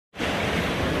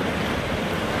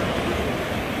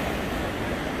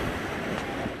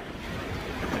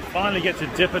Finally get to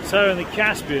dip a toe in the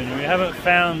Caspian. We haven't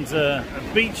found a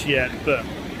beach yet, but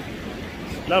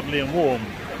it's lovely and warm.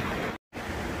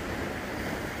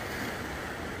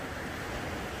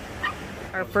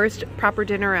 Our first proper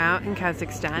dinner out in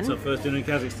Kazakhstan. It's our first dinner in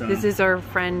Kazakhstan. This is our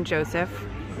friend Joseph.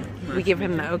 We give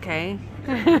him the okay.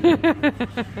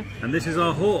 And this is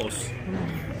our horse.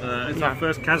 It's our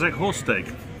first Kazakh horse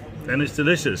steak. And it's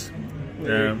delicious.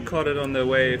 We caught it on the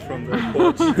way from the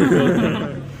port.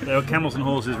 There are camels and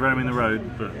horses roaming the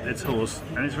road, but it's horse,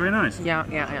 and it's very nice. Yeah.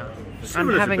 I'm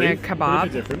having a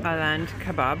kebab, a land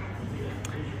kebab,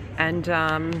 and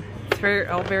it's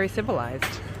all very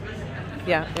civilized.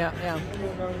 Yeah.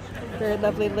 Very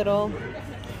lovely little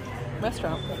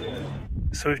restaurant.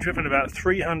 So we've driven about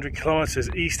 300 kilometers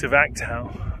east of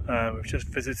Aktau. We've just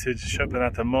visited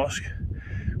Chopinata Mosque.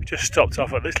 We just stopped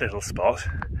off at this little spot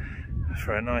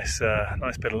for a nice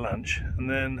bit of lunch, and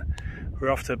then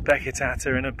we're off to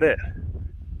Beketata in a bit.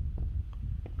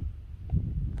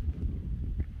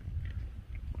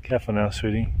 Careful now,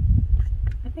 sweetie.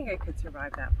 I think I could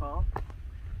survive that fall.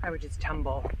 I would just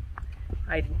tumble.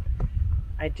 I'd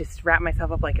just wrap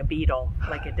myself up like a beetle,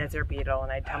 like a desert beetle,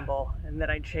 and I'd tumble, and then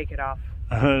I'd shake it off.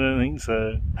 I don't think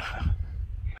so.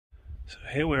 So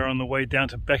here we're on the way down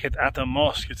to Beketata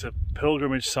Mosque. It's a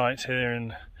pilgrimage site here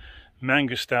in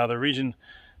Mangistau, the region,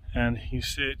 and you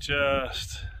see it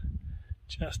just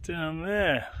down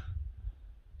there.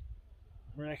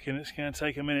 I reckon it's going to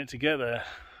take a minute to get there.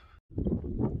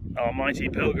 Our mighty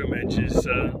pilgrimage is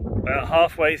about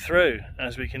halfway through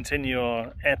as we continue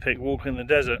our epic walk in the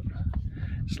desert.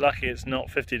 It's lucky it's not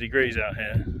 50 degrees out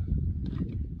here.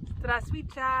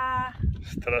 Здравствуйте!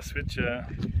 Здравствуйте!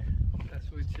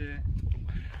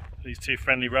 These two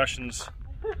friendly Russians.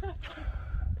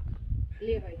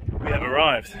 We have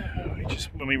arrived.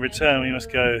 When we return, we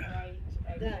must go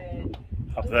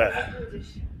up there.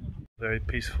 Very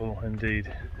peaceful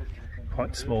indeed.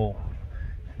 Quite small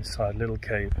inside a little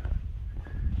cave.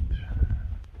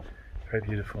 Very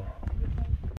beautiful.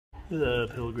 The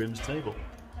pilgrim's table.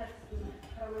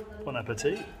 Bon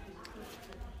appetit.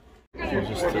 We'll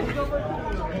just,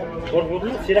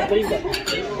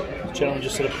 gentleman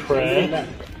just said a prayer.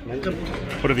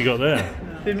 What have you got there?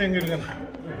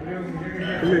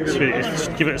 Sweet,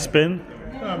 just give it a spin.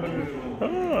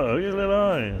 Oh, look at that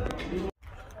eye.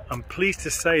 I'm pleased to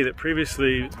say that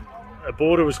previously a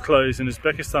border was closed in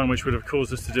Uzbekistan, which would have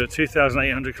caused us to do a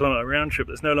 2,800 kilometer round trip.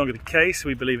 That's no longer the case.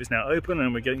 We believe it's now open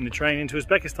and we're getting the train into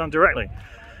Uzbekistan directly.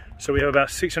 So we have about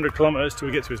 600 kilometers till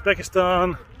we get to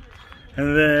Uzbekistan,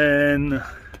 and then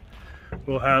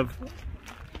we'll have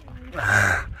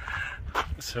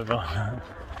Savannah.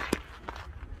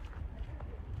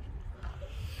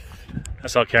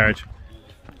 That's our carriage.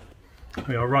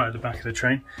 We are right at the back of the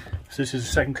train. So this is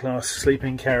a second-class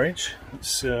sleeping carriage.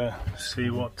 Let's see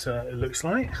what it looks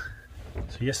like.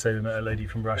 So yesterday we met a lady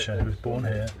from Russia who was born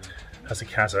here as a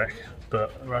Kazakh,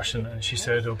 but Russian, and she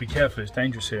said, "Oh, be careful, it's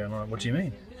dangerous here." I'm like, "What do you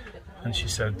mean?" And she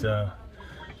said,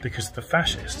 "Because of the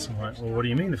fascists." I'm like, "Well, what do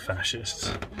you mean the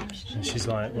fascists?" And she's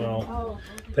like, "Well,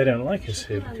 they don't like us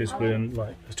here because we're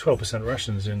like, there's 12%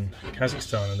 Russians in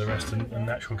Kazakhstan and the rest are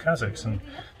natural Kazakhs, and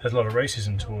there's a lot of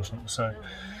racism towards them." So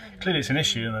clearly it's an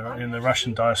issue in the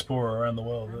Russian diaspora around the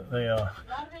world that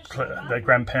their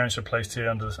grandparents are placed here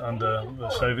under the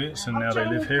Soviets, and now they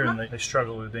live here and they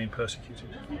struggle with being persecuted.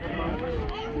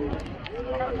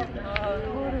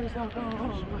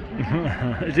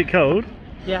 Is it cold?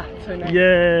 Yeah, so nice.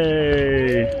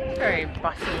 Yay! Very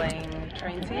bustling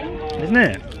train scene. Isn't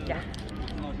it? Yeah.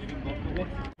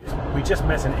 We just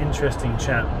met an interesting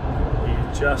chap.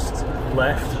 He just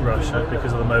left Russia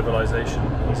because of the mobilization.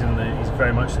 He's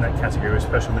very much in that category with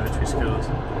special military skills,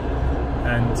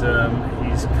 and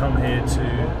he's come here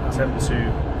to attempt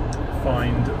to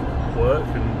find work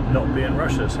and not be in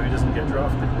Russia so he doesn't get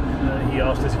drafted. He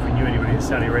asked us if we knew anybody in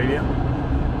Saudi Arabia,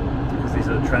 because he's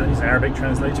an Arabic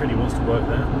translator and he wants to work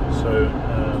there. So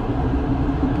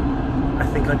I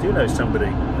think I do know somebody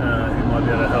who might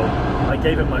be able to help. I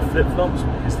gave him my flip-flops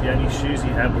because the only shoes he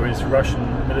had were his Russian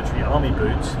military army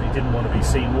boots, and he didn't want to be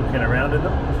seen walking around in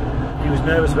them. He was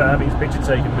nervous about having his picture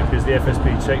taken because the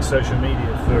FSB checks social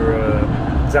media for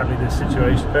exactly this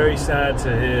situation. Very sad to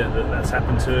hear that that's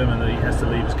happened to him and that he has to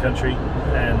leave his country,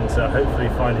 and hopefully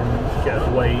find him get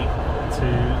away to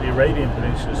the Arabian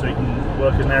Peninsula so he can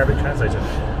work as an Arabic translator.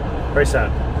 Very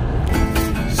sad.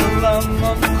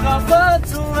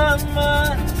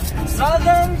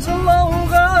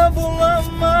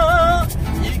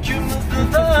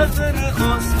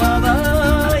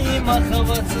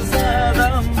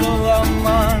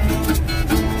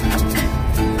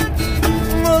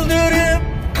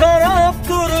 Karab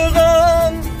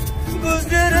durgan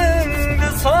gözlerim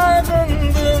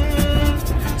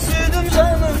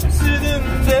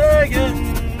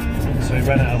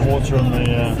water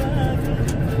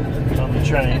on the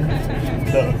train,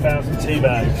 got 1,000 tea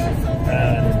bags,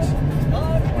 and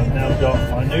I've now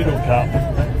got my noodle cup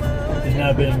is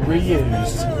now being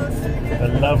reused.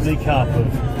 A lovely cup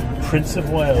of Prince of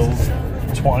Wales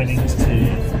Twinings tea.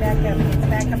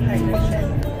 Backup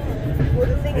hydration. Well,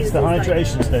 the thing It's the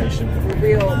hydration station.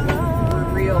 We're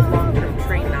real long-term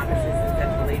train novices in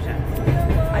Central Asia.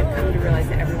 I've come to realize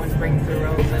that everyone brings their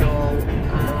own little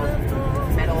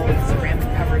metal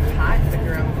ceramic-covered pot with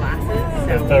their own glasses. So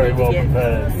They're very well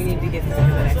prepared. We need to get them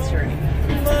for the next journey.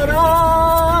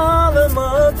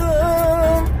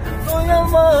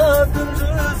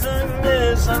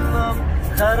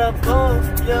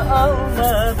 Karapoya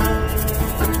almadım,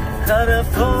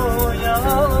 karapoya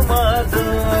almadım.